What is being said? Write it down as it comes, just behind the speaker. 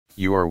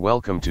You are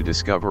welcome to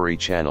Discovery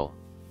Channel.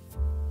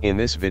 In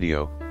this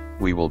video,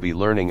 we will be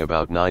learning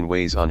about 9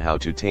 ways on how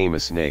to tame a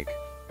snake.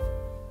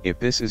 If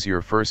this is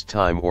your first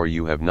time or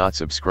you have not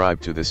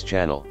subscribed to this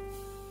channel,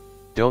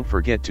 don't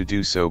forget to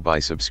do so by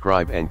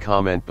subscribe and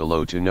comment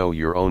below to know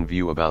your own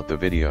view about the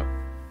video.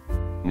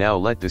 Now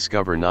let's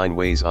discover 9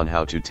 ways on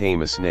how to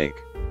tame a snake.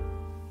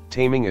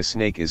 Taming a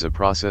snake is a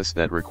process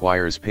that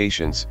requires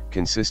patience,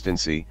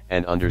 consistency,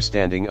 and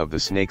understanding of the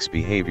snake's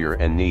behavior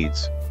and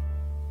needs.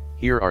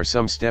 Here are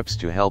some steps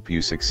to help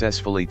you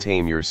successfully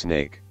tame your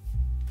snake.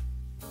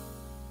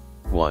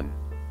 1.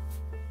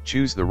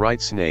 Choose the right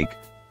snake.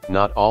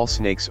 Not all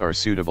snakes are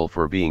suitable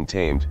for being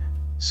tamed,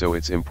 so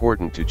it's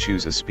important to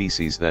choose a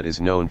species that is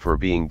known for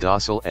being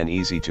docile and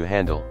easy to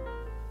handle.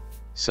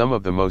 Some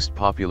of the most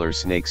popular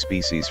snake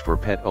species for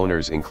pet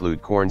owners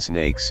include corn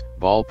snakes,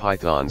 ball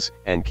pythons,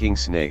 and king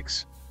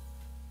snakes.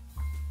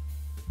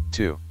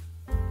 2.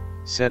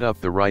 Set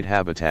up the right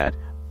habitat.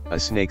 A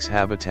snake's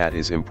habitat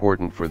is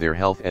important for their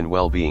health and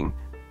well-being,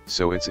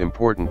 so it's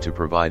important to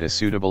provide a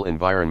suitable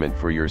environment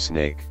for your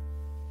snake.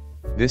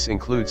 This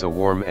includes a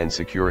warm and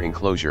secure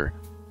enclosure,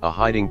 a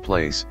hiding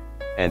place,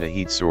 and a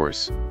heat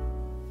source.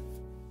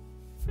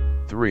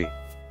 3.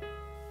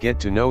 Get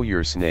to know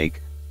your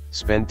snake.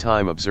 Spend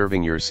time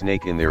observing your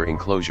snake in their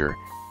enclosure,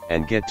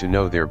 and get to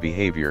know their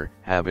behavior,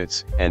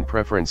 habits, and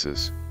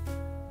preferences.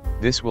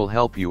 This will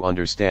help you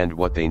understand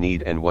what they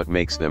need and what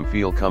makes them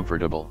feel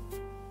comfortable.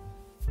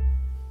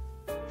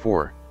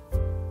 4.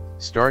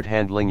 Start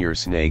handling your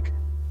snake.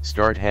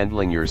 Start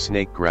handling your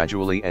snake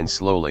gradually and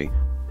slowly,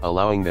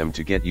 allowing them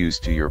to get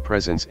used to your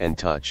presence and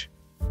touch.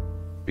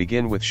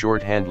 Begin with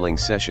short handling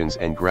sessions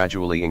and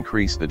gradually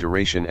increase the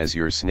duration as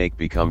your snake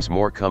becomes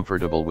more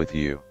comfortable with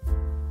you.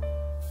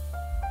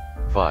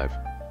 5.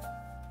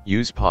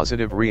 Use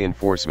positive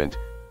reinforcement.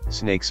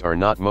 Snakes are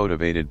not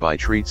motivated by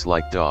treats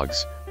like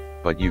dogs,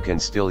 but you can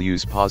still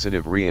use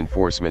positive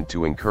reinforcement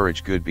to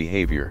encourage good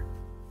behavior.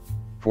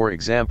 For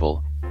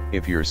example,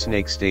 if your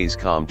snake stays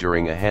calm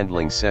during a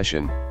handling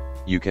session,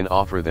 you can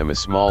offer them a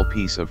small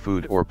piece of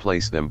food or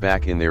place them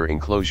back in their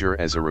enclosure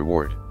as a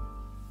reward.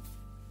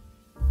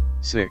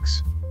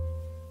 6.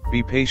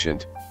 Be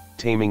patient.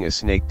 Taming a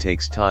snake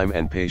takes time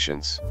and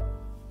patience.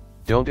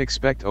 Don't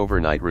expect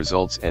overnight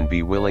results and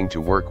be willing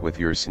to work with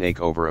your snake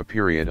over a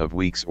period of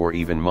weeks or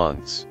even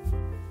months.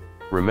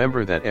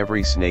 Remember that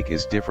every snake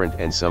is different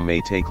and some may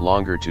take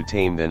longer to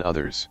tame than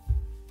others.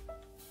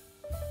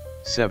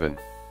 7.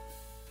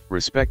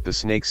 Respect the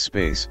snake's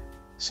space.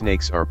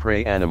 Snakes are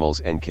prey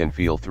animals and can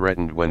feel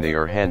threatened when they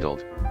are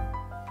handled.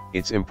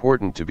 It's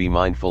important to be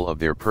mindful of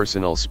their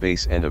personal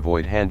space and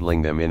avoid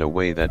handling them in a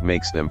way that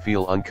makes them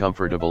feel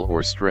uncomfortable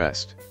or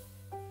stressed.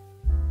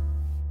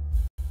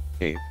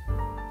 8.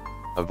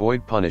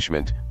 Avoid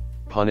punishment.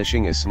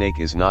 Punishing a snake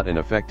is not an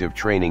effective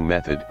training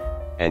method,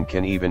 and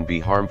can even be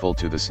harmful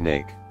to the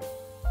snake.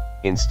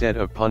 Instead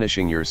of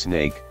punishing your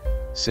snake,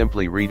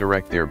 simply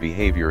redirect their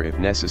behavior if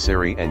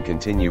necessary and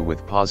continue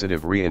with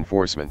positive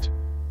reinforcement.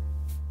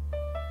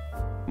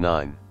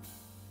 9.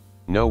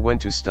 Know when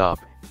to stop.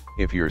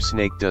 If your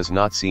snake does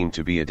not seem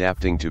to be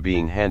adapting to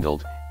being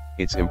handled,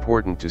 it's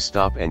important to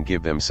stop and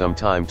give them some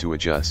time to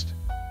adjust.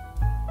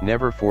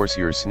 Never force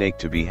your snake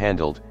to be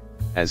handled,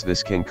 as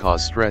this can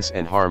cause stress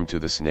and harm to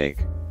the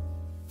snake.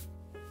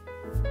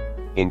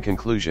 In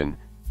conclusion,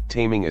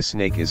 taming a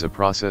snake is a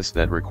process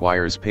that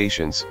requires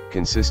patience,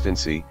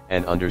 consistency,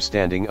 and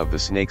understanding of the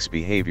snake's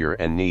behavior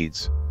and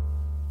needs.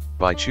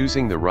 By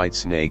choosing the right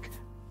snake,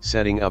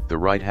 setting up the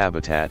right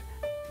habitat,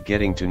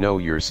 getting to know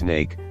your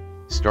snake,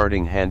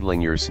 starting handling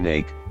your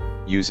snake,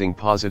 using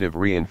positive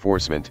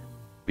reinforcement,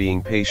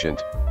 being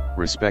patient,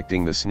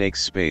 respecting the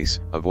snake's space,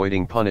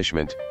 avoiding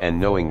punishment, and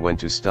knowing when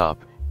to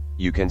stop,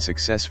 you can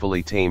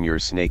successfully tame your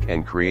snake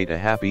and create a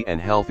happy and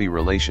healthy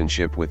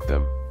relationship with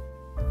them.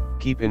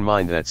 Keep in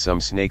mind that some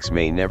snakes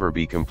may never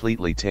be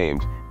completely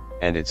tamed,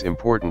 and it's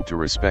important to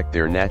respect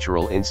their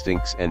natural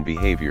instincts and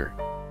behavior.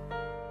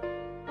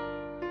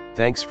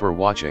 Thanks for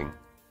watching.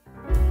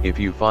 If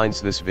you find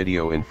this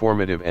video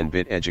informative and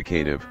bit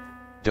educative,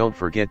 don't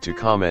forget to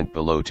comment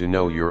below to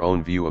know your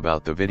own view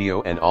about the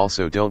video, and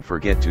also don't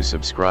forget to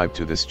subscribe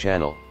to this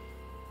channel.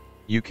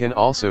 You can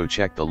also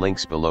check the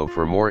links below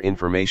for more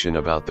information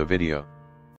about the video.